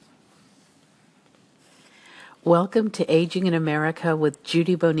Welcome to Aging in America with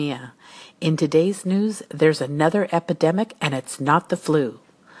Judy Bonilla. In today's news, there's another epidemic, and it's not the flu.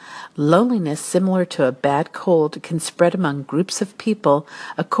 Loneliness, similar to a bad cold, can spread among groups of people,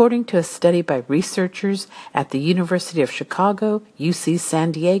 according to a study by researchers at the University of Chicago, UC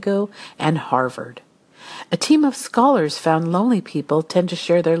San Diego, and Harvard. A team of scholars found lonely people tend to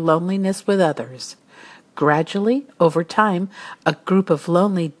share their loneliness with others. Gradually, over time, a group of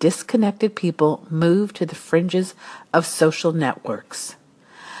lonely, disconnected people move to the fringes of social networks.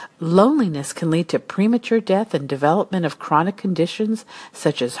 Loneliness can lead to premature death and development of chronic conditions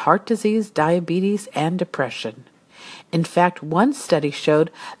such as heart disease, diabetes, and depression. In fact, one study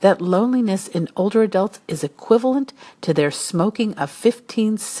showed that loneliness in older adults is equivalent to their smoking of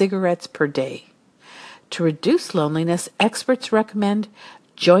 15 cigarettes per day. To reduce loneliness, experts recommend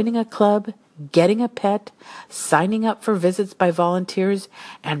joining a club, getting a pet, signing up for visits by volunteers,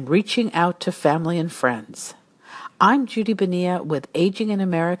 and reaching out to family and friends. I'm Judy Bonilla with Aging in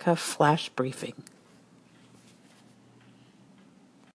America Flash Briefing.